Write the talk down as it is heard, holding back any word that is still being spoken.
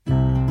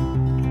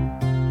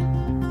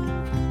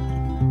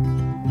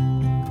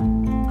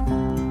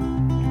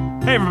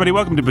Hey everybody,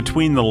 welcome to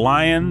Between the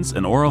Lions,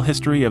 an oral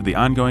history of the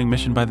ongoing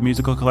mission by the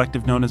musical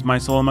collective known as My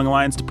Soul Among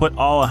Lions to put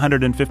all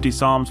 150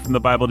 psalms from the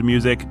Bible to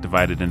music,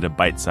 divided into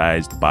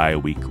bite-sized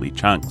bi-weekly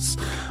chunks.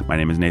 My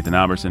name is Nathan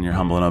Alberson, your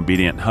humble and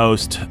obedient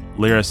host,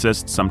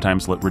 lyricist,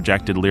 sometimes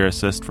rejected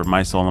lyricist for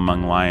My Soul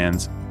Among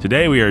Lions.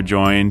 Today we are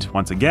joined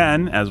once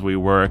again, as we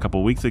were a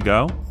couple weeks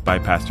ago, by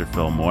Pastor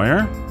Phil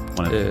Moyer,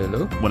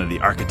 one of the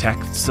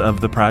architects of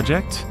the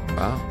project.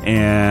 Wow.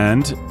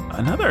 And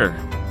another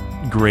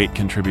great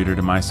contributor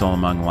to My Soul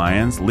Among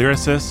Lions,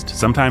 lyricist,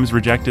 sometimes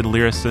rejected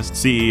lyricist,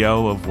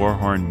 CEO of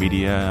Warhorn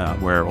Media,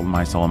 where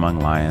My Soul Among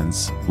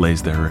Lions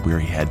lays their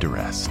weary head to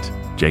rest.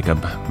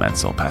 Jacob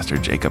Metzel, Pastor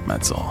Jacob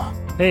Metzel.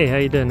 Hey, how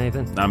you doing,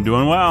 Nathan? I'm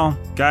doing well.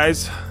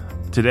 Guys,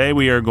 today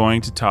we are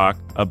going to talk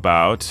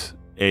about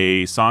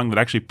a song that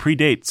actually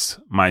predates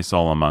My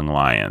Soul Among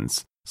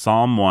Lions.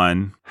 Psalm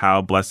 1,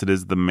 How Blessed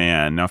is the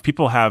Man. Now, if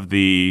people have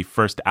the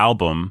first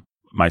album,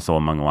 My Soul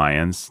Among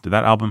Lions, did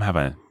that album have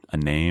a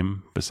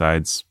name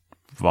besides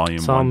volume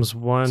Psalms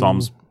 1?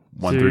 Psalms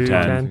 1 through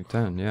 10.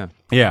 10, yeah.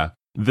 Yeah.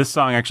 This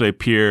song actually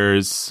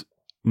appears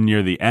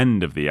near the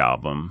end of the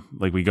album.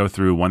 Like we go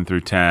through 1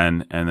 through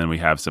 10, and then we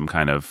have some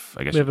kind of,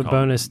 I guess we have a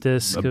bonus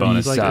disc. A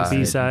bonus like side. a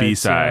B-sides.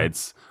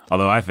 B-sides. Yeah.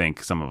 Although I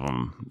think some of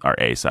them are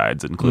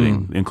A-sides,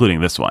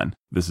 including this one.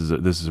 This is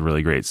a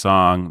really great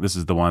song. This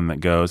is the one that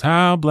goes,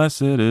 How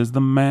blessed is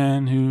the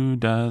man who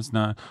does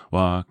not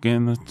walk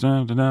in the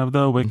strength of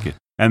the wicked.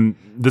 And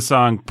this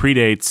song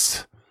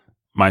predates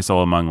My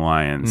Soul Among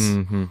Lions.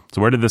 Mm-hmm.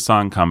 So where did this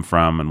song come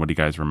from, and what do you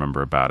guys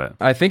remember about it?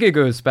 I think it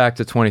goes back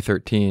to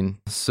 2013.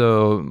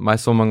 So My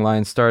Soul Among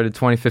Lions started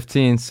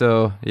 2015.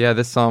 So yeah,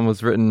 this song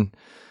was written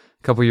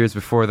a couple years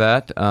before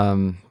that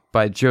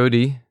by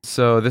Jody.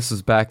 So this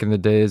was back in the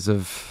days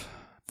of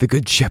the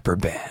Good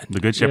Shepherd Band. The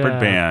Good Shepherd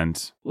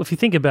Band. Well, if you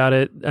think about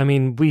it, I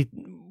mean,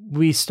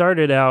 we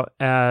started out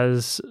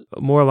as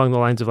more along the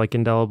lines of like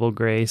Indelible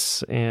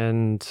Grace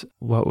and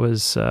what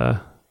was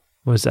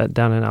that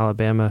down in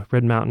Alabama?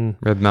 Red Mountain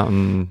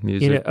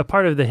Music. You know, a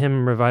part of the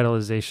hymn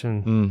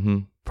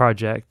revitalization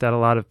project that a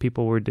lot of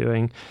people were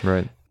doing.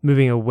 Right.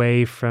 Moving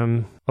away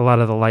from a lot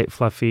of the light,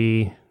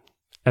 fluffy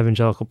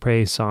evangelical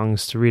praise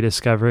songs to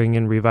rediscovering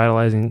and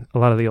revitalizing a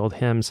lot of the old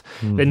hymns.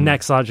 The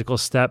next logical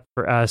step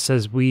for us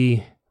as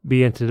we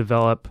begin to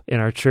develop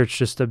in our church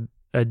just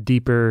a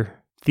deeper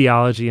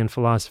theology and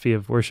philosophy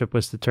of worship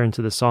was to turn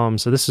to the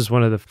Psalms. So this is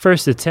one of the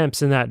first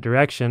attempts in that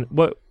direction.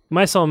 What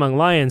My Soul Among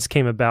Lions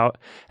came about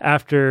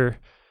after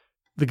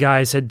the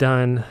guys had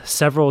done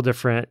several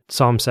different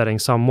psalm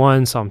settings. Psalm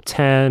 1, Psalm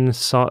 10,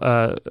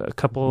 a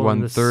couple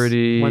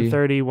 130,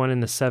 130, one in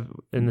the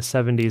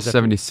 70s.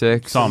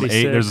 76. Psalm 8.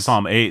 76. There's a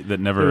Psalm 8 that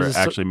never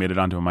actually made it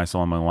onto a My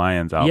Soul Among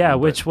Lions album. Yeah,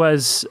 which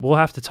was, we'll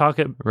have to talk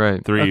about.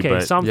 Right. 3. Okay,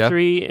 but, Psalm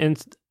 3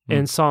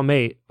 and Psalm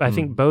 8, I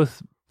think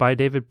both by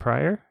David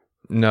Pryor.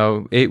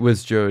 No, 8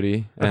 was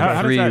Jody,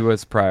 and 3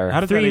 was Pryor. How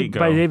did 3 that 8 go?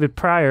 by David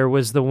Pryor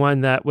was the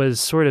one that was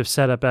sort of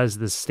set up as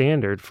the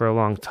standard for a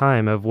long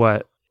time of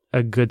what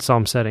a good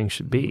psalm setting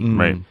should be.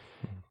 Right.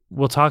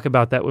 We'll talk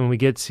about that when we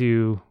get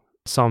to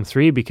Psalm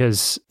 3,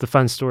 because the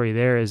fun story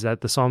there is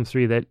that the Psalm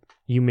 3 that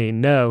you may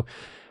know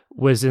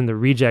was in the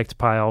reject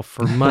pile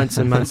for months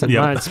and months and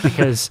months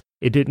because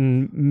it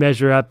didn't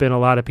measure up in a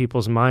lot of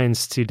people's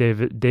minds to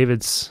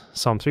David's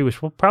Psalm 3,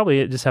 which we'll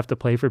probably just have to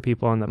play for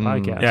people on the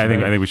podcast. Yeah, I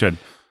think we should.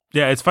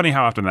 Yeah, it's funny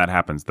how often that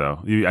happens,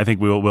 though. I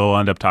think we'll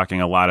end up talking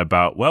a lot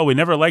about, well, we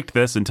never liked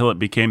this until it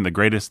became the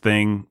greatest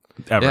thing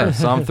ever. Yeah,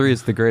 Psalm 3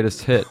 is the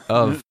greatest hit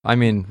of, I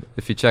mean,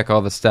 if you check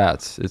all the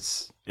stats,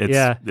 it's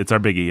our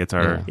biggie. It's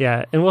our...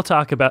 Yeah, and we'll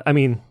talk about, I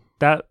mean,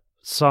 that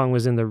song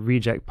was in the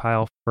reject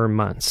pile for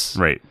months.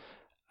 Right.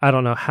 I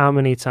don't know how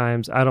many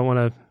times. I don't want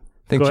to...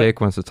 I think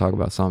Jake wants to talk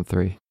about Psalm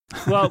 3.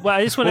 Well,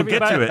 I just want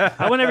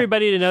I want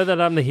everybody to know that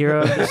I'm the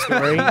hero of the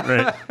story,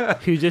 right.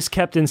 Who just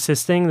kept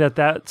insisting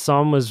that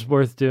psalm was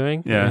worth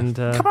doing. Yeah. And,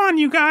 come on,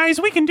 you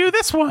guys, we can do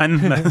this one.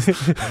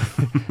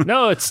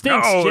 No, it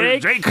stinks,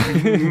 Jake.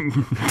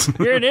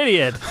 You're an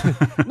idiot.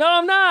 No,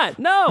 I'm not.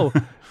 No,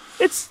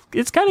 it's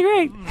kind of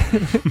great.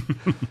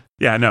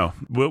 Yeah, no,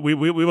 we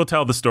will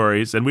tell the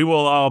stories, and we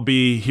will all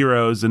be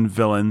heroes and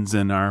villains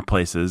in our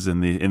places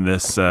in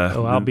this.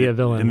 I'll be a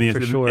villain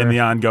for sure in the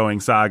ongoing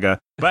saga.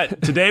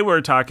 But today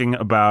we're talking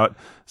about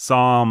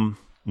Psalm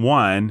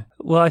 1.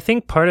 Well, I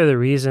think part of the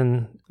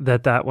reason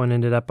that one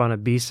ended up on a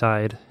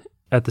B-side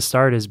at the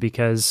start is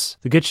because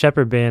the Good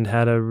Shepherd Band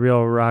had a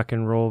real rock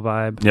and roll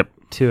vibe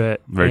to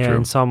it. Very true.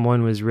 And Psalm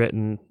 1 was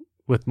written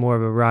with more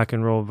of a rock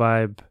and roll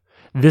vibe.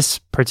 This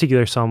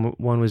particular Psalm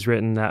 1 was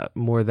written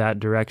that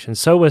direction.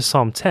 So was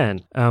Psalm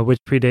 10, which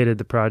predated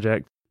the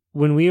project.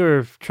 When we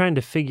were trying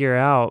to figure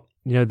out,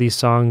 these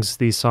songs,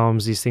 these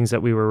psalms, these things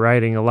that we were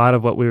writing, a lot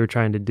of what we were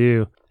trying to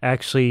do,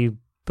 actually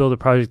build a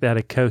project that had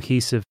a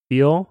cohesive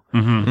feel.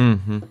 Mm-hmm.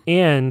 Mm-hmm.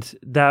 And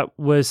that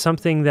was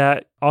something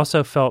that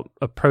also felt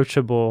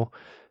approachable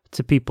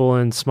to people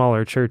in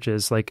smaller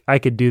churches. Like, I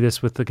could do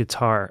this with the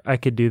guitar. I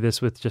could do this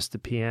with just the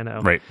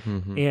piano. Right.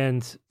 Mm-hmm.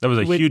 And that was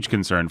a huge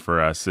concern for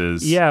us.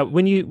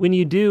 When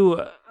you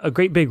do a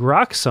great big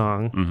rock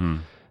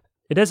song,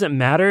 it doesn't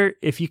matter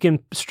if you can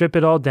strip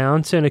it all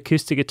down to an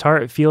acoustic guitar.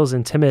 It feels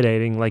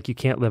intimidating, like you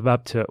can't live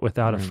up to it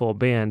without a full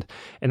band.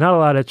 And not a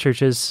lot of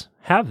churches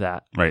have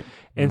that. Right.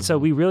 And so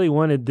we really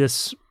wanted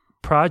this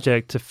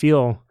project to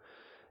feel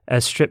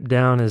as stripped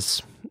down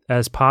as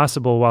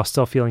possible while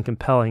still feeling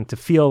compelling, to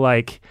feel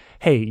like,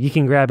 hey, you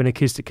can grab an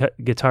acoustic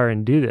guitar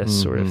and do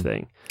this sort of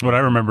thing. What I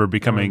remember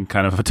becoming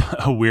kind of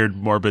a weird,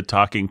 morbid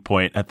talking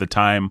point at the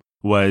time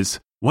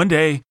was, one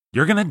day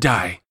you're going to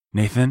die,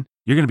 Nathan.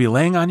 You're going to be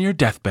laying on your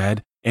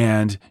deathbed,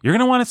 and you're going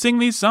to want to sing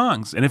these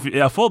songs. And if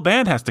a full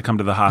band has to come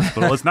to the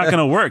hospital, it's not going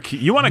to work.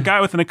 You want a guy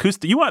with an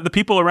acoustic. You want the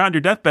people around your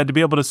deathbed to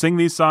be able to sing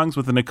these songs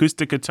with an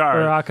acoustic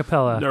guitar. Or a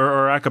cappella.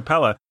 Or a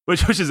cappella,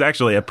 which is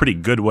actually a pretty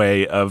good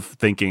way of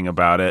thinking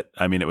about it.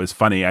 I mean, it was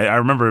funny. I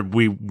remember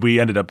we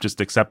ended up just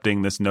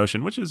accepting this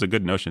notion, which is a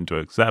good notion to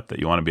accept, that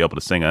you want to be able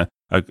to sing a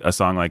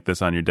song like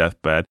this on your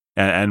deathbed.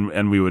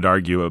 And we would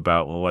argue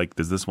about, well, like,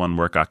 does this one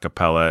work a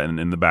cappella?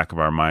 And in the back of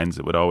our minds,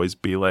 it would always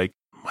be like,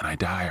 when I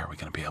die, are we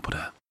going to be able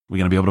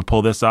to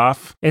pull this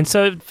off? And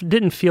so it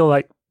didn't feel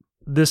like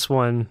this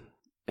one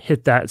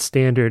hit that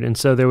standard. And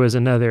so there was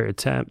another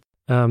attempt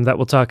that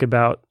we'll talk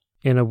about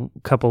in a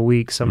couple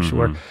weeks, I'm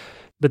sure.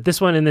 But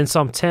this one, and then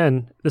Psalm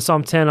 10, the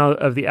Psalm 10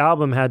 of the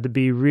album had to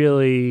be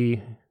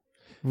really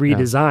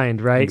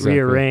redesigned, right? Exactly.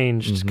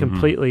 Rearranged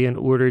completely in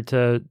order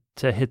to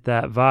hit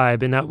that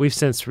vibe. And now we've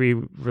since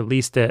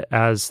released it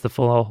as the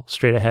full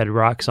straight ahead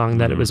rock song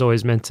that it was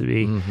always meant to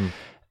be.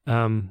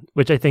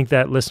 Which I think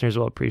that listeners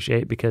will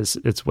appreciate because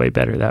it's way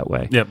better that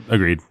way. Yep,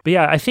 agreed. But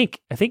yeah, I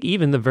think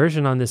even the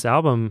version on this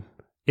album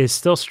is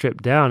still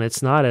stripped down.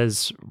 It's not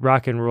as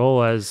rock and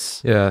roll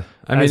as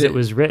it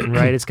was written,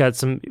 right? It's got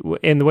some,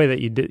 and the way that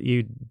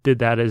you did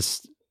that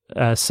is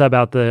sub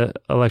out the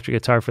electric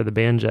guitar for the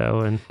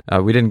banjo,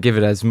 and we didn't give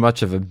it as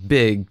much of a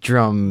big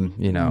drum,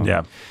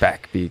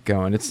 backbeat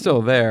going. It's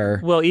still there.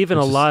 Well, even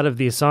a lot of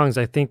these songs,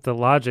 I think the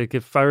logic,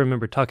 if I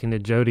remember talking to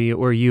Jody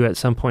or you at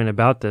some point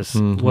about this,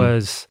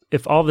 was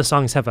if all the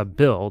songs have a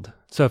build,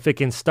 so if it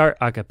can start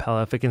a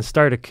cappella, if it can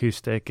start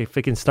acoustic, if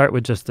it can start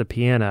with just the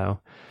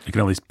piano, you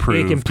can at least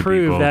prove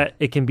that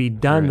it can be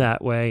done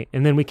that way,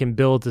 and then we can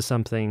build to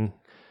something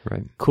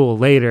cool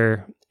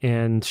later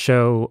and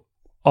show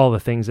all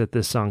the things that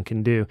this song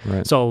can do.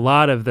 Right. So a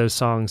lot of those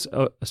songs,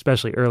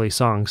 especially early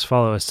songs,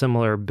 follow a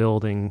similar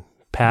building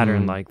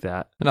pattern like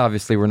that. And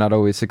obviously we're not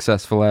always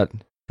successful at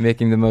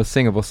making the most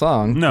singable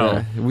song.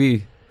 No.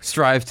 We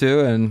strive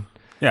to, and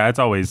it's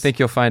always... I think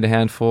you'll find a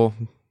handful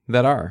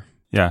that are.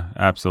 Yeah,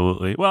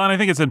 absolutely. Well, and I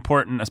think it's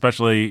important,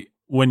 especially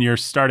when you're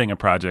starting a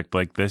project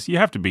like this, you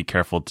have to be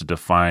careful to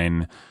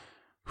define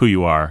who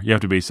you are. You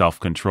have to be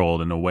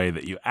self-controlled in a way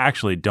that you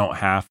actually don't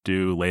have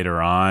to later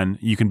on.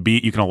 You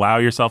can allow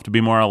yourself to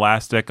be more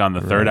elastic on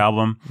the third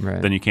album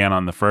than you can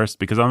on the first,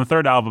 because on the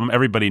third album,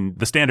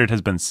 the standard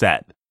has been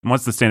set. And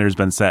once the standard has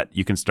been set,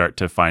 you can start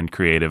to find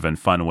creative and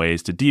fun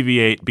ways to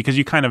deviate, because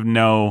you kind of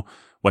know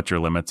what your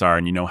limits are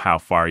and you know how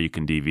far you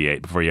can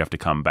deviate before you have to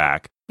come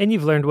back. And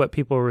you've learned what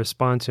people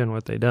respond to and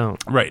what they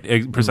don't.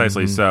 Right,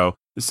 precisely.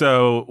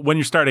 So when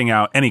you're starting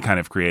out any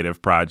kind of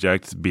creative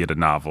project, be it a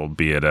novel,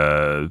 be it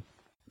a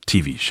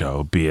TV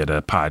show, be it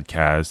a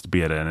podcast,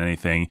 be it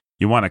anything,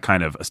 you want to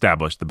kind of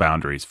establish the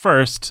boundaries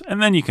first,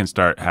 and then you can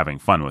start having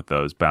fun with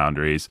those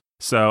boundaries.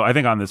 So I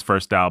think on this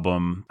first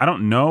album, I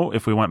don't know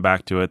if we went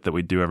back to it that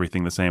we'd do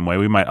everything the same way.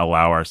 We might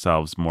allow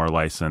ourselves more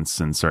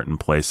license in certain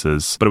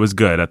places, but it was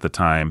good at the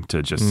time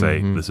to just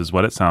say, this is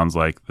what it sounds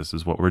like, this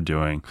is what we're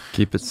doing.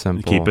 Keep it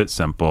simple.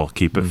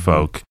 Keep it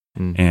folk,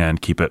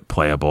 and keep it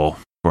playable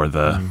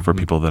for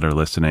people that are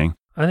listening.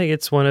 I think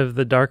it's one of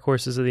the dark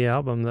horses of the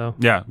album, though.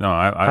 Yeah, no,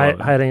 I love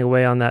it. Hiding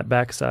away on that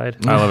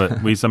backside. I love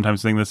it. We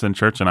sometimes sing this in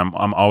church, and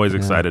I'm always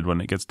excited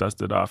when it gets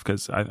dusted off,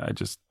 because I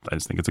just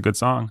think it's a good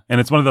song, and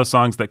it's one of those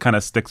songs that kind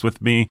of sticks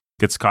with me,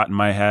 gets caught in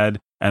my head,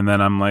 and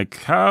then I'm like,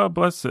 how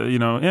blessed,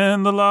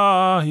 in the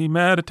law he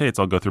meditates.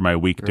 I'll go through my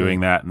week doing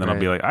that, and then I'll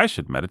be like, I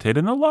should meditate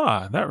in the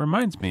law. That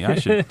reminds me, I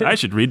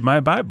should read my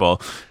Bible.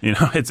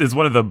 It's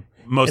one of the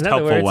most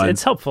helpful ones.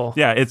 It's helpful.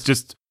 Yeah, it's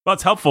just. Well,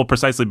 it's helpful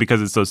precisely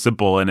because it's so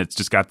simple, and it's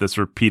just got this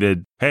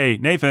repeated, hey,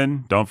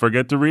 Nathan, don't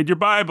forget to read your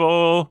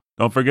Bible.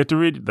 Don't forget to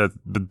read. That's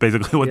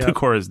basically what the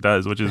chorus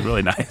does, which is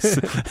really nice,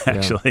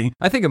 actually.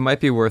 I think it might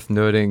be worth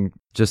noting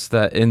just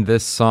that in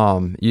this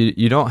psalm,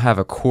 you don't have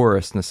a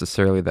chorus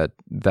necessarily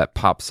that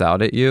pops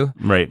out at you.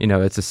 Right.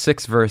 It's a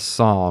 6-verse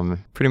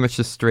psalm, pretty much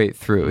just straight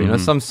through.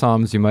 Some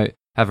psalms you might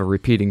have a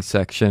repeating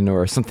section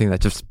or something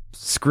that just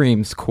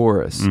screams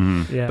chorus.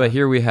 Yeah. But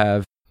here we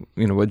have,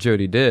 what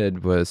Jody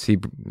did was he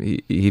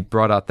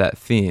brought out that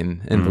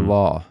theme in the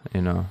law,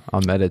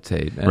 I'll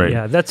meditate. And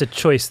Yeah, that's a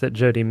choice that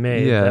Jody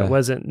made that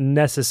wasn't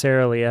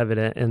necessarily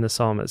evident in the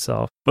psalm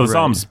itself. Well, the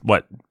psalm's,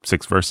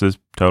 6 verses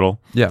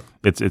total? Yeah.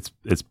 It's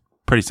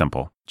pretty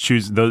simple.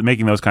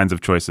 Making those kinds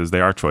of choices,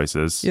 they are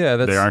choices. Yeah,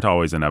 they aren't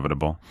always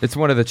inevitable. It's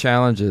one of the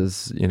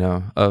challenges,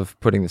 of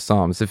putting the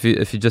psalms. If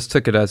you just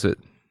took it as it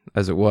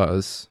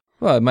was,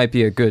 well, it might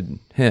be a good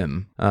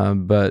hymn,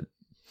 but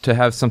to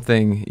have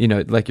something,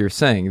 like you're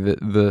saying,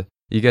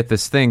 you get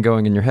this thing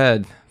going in your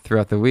head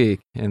throughout the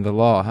week in the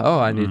law. Oh,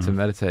 I need to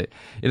meditate.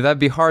 That'd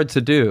be hard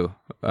to do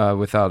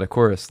without a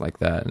chorus like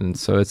that. And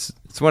so it's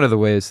one of the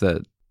ways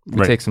that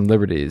we take some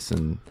liberties.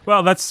 And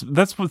well, that's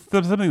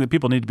something that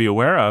people need to be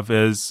aware of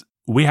is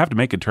we have to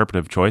make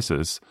interpretive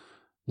choices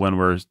when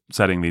we're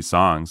setting these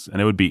songs, and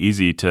it would be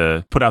easy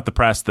to put out the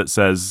press that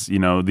says,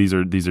 these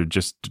are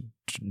just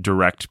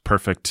direct,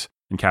 perfect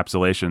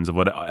encapsulations of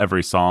what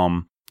every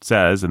psalm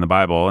says in the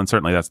Bible, and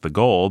certainly that's the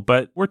goal,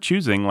 but we're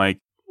choosing, like,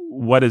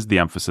 what is the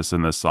emphasis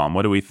in this psalm?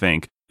 What do we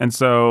think? And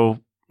so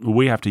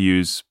we have to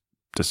use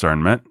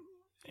discernment,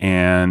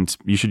 and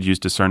you should use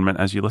discernment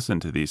as you listen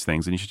to these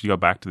things, and you should go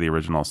back to the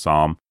original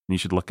psalm, and you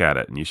should look at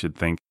it, and you should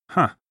think,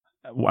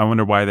 I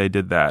wonder why they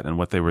did that and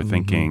what they were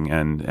thinking,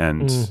 and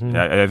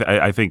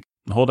I think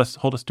hold us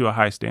to a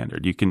high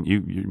standard.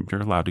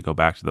 You're allowed to go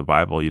back to the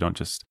Bible. You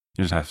just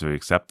have to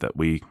accept that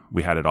we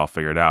had it all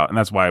figured out. And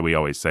that's why we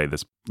always say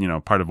this,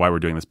 part of why we're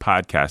doing this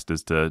podcast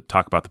is to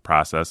talk about the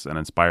process and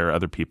inspire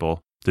other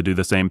people to do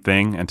the same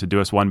thing and to do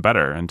us one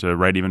better and to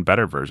write even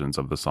better versions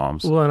of the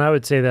Psalms. Well, and I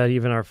would say that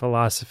even our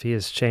philosophy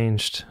has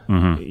changed.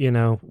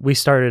 We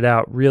started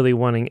out really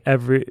wanting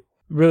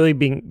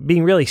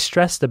being really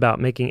stressed about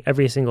making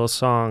every single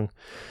song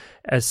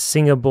as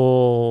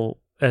singable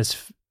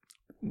as,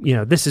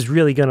 this is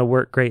really going to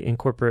work great in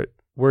corporate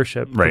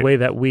worship, the way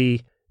that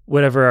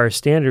whatever our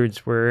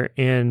standards were.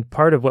 And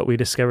part of what we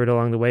discovered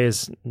along the way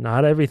is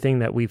not everything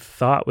that we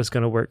thought was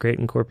going to work great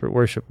in corporate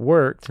worship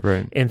worked,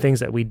 and things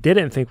that we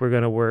didn't think were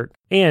going to work.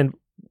 And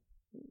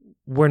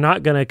we're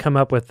not going to come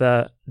up with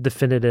a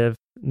definitive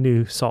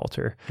new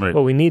Psalter.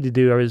 What we need to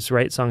do is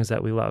write songs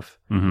that we love,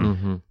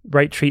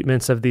 write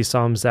treatments of these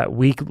Psalms that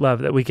we love,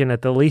 that we can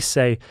at the least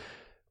say,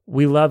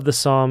 we love the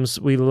Psalms,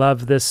 we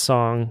love this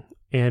song,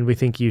 and we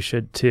think you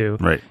should too.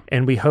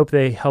 And we hope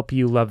they help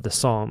you love the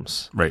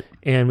Psalms.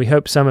 And we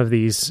hope some of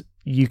these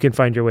you can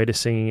find your way to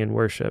singing in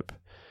worship.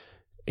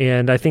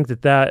 And I think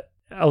that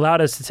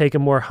allowed us to take a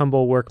more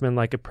humble,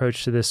 workman-like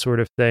approach to this sort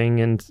of thing,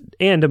 and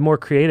a more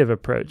creative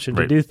approach, and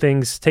to do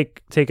things,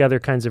 take other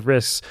kinds of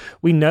risks.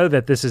 We know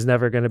that this is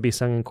never going to be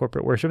sung in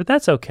corporate worship, but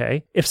that's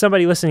okay. If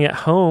somebody listening at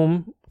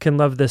home can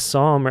love this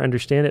psalm or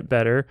understand it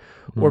better,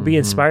 or be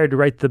inspired to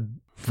write the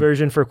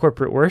version for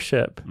corporate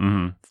worship,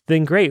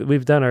 then great,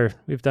 we've done our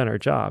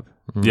job.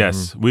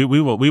 Yes, we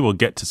will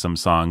get to some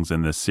songs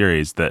in this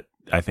series that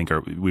I think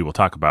we will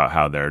talk about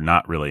how they're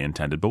not really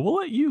intended, but we'll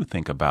let you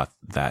think about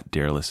that,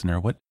 dear listener.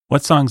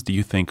 What songs do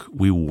you think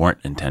we weren't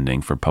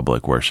intending for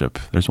public worship?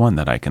 There's one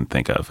that I can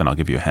think of, and I'll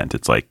give you a hint.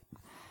 It's like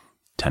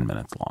 10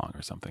 minutes long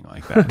or something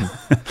like that.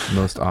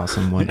 Most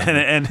awesome one.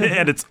 and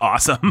it's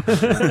awesome.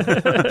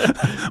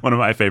 One of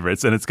my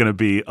favorites, and it's going to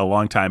be a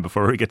long time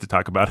before we get to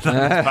talk about it on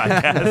this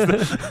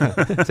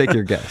podcast. Take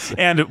your guess.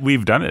 And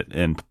we've done it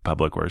in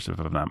public worship,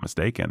 if I'm not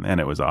mistaken,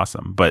 and it was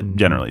awesome. But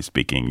generally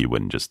speaking, you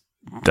wouldn't just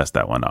dust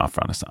that one off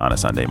on a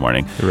Sunday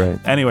morning.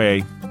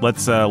 Anyway,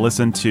 let's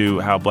listen to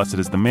How Blessed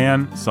is the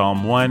Man,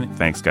 Psalm 1.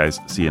 Thanks, guys.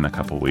 See you in a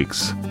couple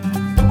weeks.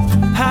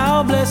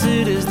 How blessed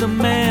is the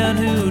man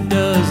who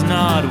does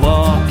not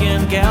walk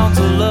in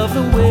counsel of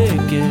the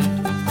wicked,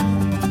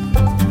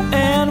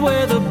 and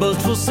where the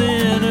boastful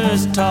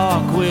sinners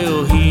talk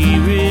will he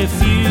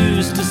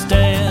refuse to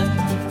stand.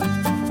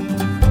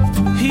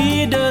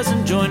 He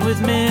doesn't join with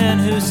men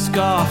who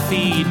scoff,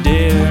 he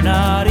dare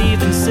not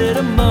even sit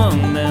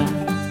among them.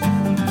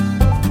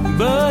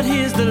 But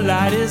his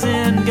delight is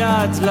in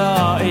God's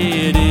law,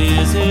 it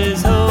is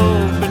his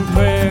hope and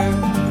prayer.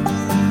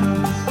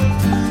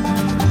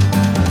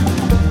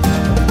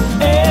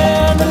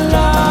 And the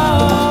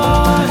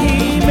law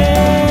he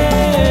meditates,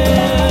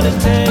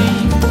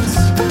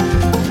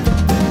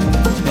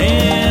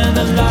 and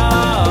the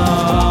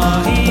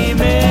law he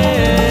meditates,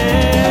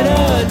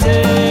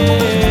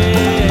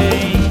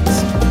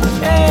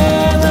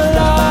 and the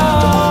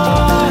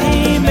law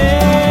he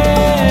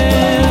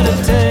meditates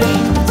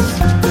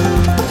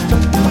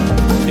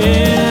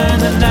in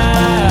the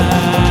night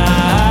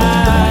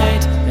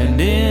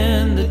and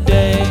in the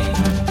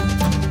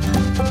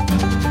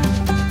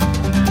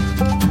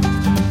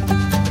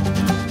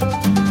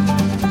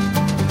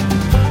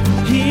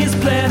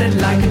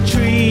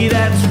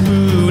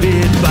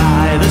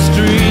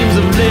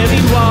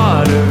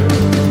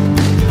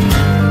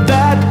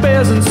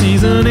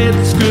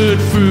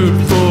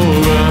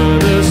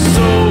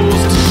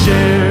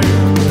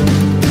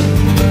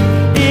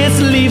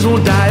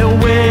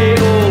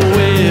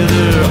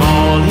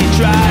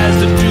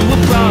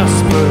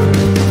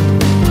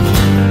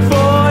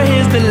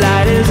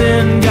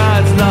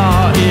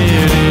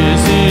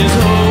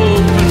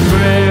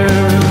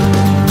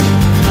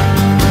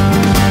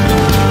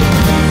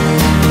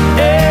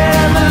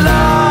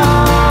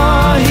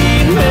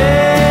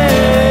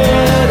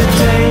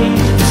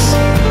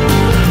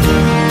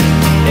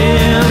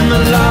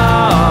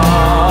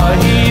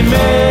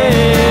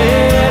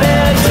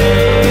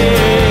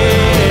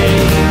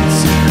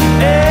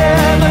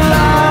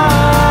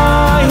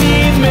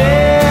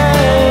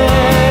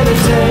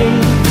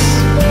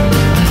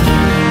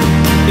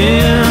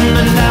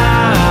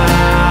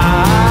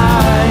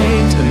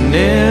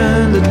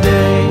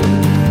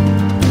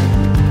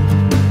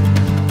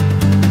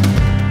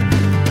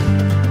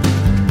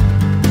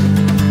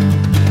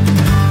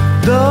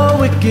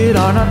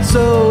wicked are not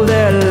so,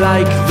 they're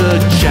like the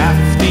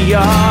chaff the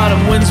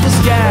autumn winds will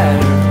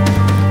scatter.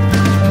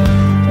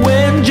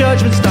 When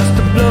judgment starts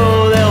to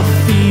blow, they'll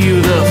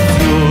feel the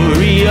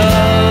fury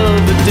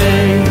of the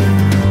day.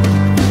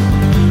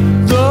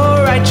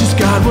 The righteous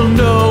God will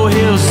know,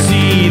 he'll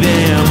see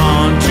them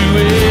on to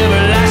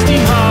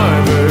everlasting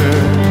harbor.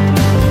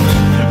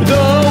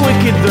 The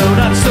wicked, though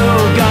not so,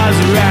 God's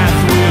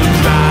wrath will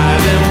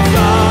drive them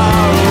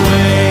far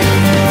away.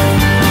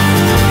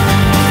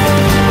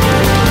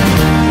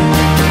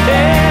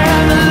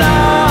 And the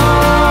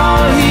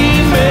law he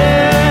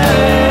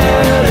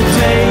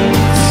meditates,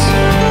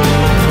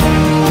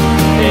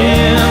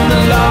 and the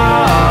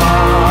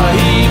law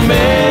he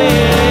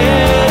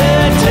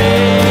meditates,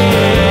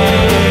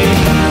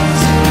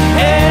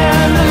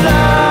 and the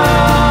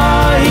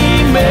law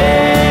he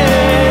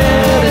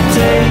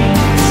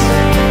meditates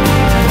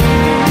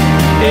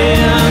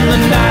in the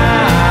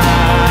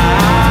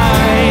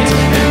night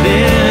and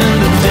in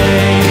the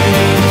day.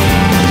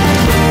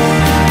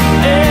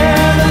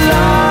 And the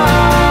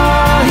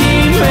law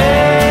he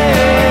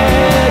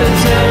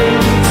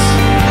meditates,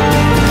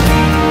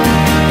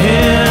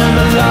 in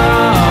the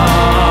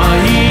law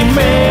he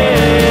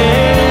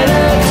meditates,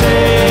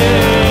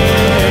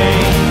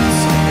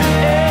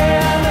 and the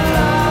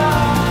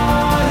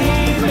law he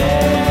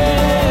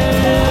meditates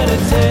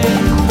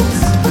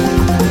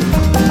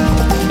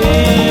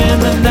in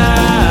the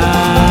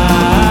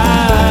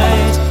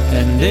night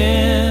and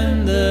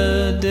in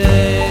the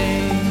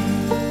day.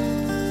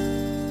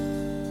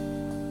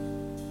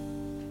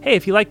 Hey,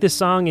 if you like this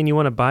song and you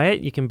want to buy it,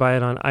 you can buy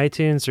it on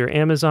iTunes or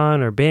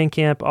Amazon or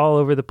Bandcamp, all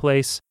over the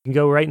place. You can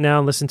go right now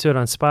and listen to it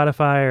on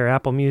Spotify or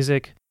Apple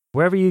Music.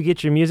 Wherever you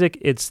get your music,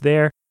 it's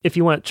there. If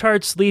you want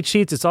charts, lead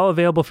sheets, it's all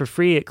available for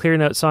free at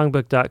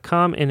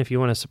clearnotesongbook.com. And if you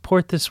want to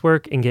support this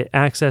work and get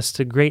access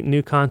to great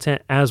new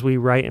content as we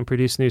write and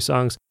produce new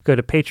songs, go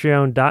to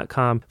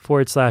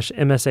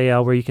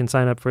patreon.com/MSAL, where you can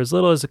sign up for as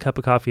little as a cup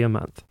of coffee a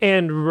month.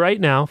 And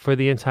right now, for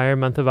the entire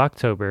month of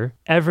October,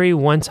 every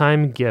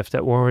one-time gift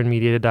at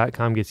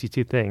warrenmedia.com gets you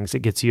two things.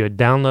 It gets you a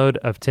download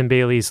of Tim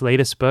Bayly's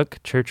latest book,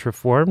 Church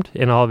Reformed,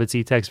 in all of its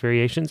e-text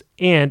variations,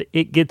 and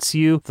it gets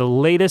you the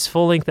latest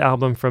full-length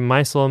album from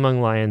My Soul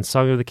Among Lions,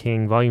 Song of the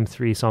King, Volume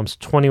 3, Psalms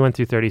 21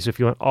 through 30. So if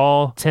you want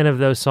all 10 of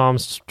those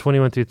Psalms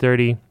 21 through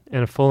 30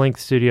 and a full-length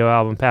studio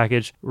album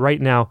package, right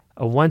now,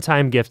 a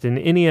one-time gift in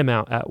any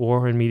amount at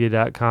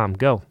warrenmedia.com.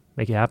 Go,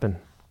 make it happen.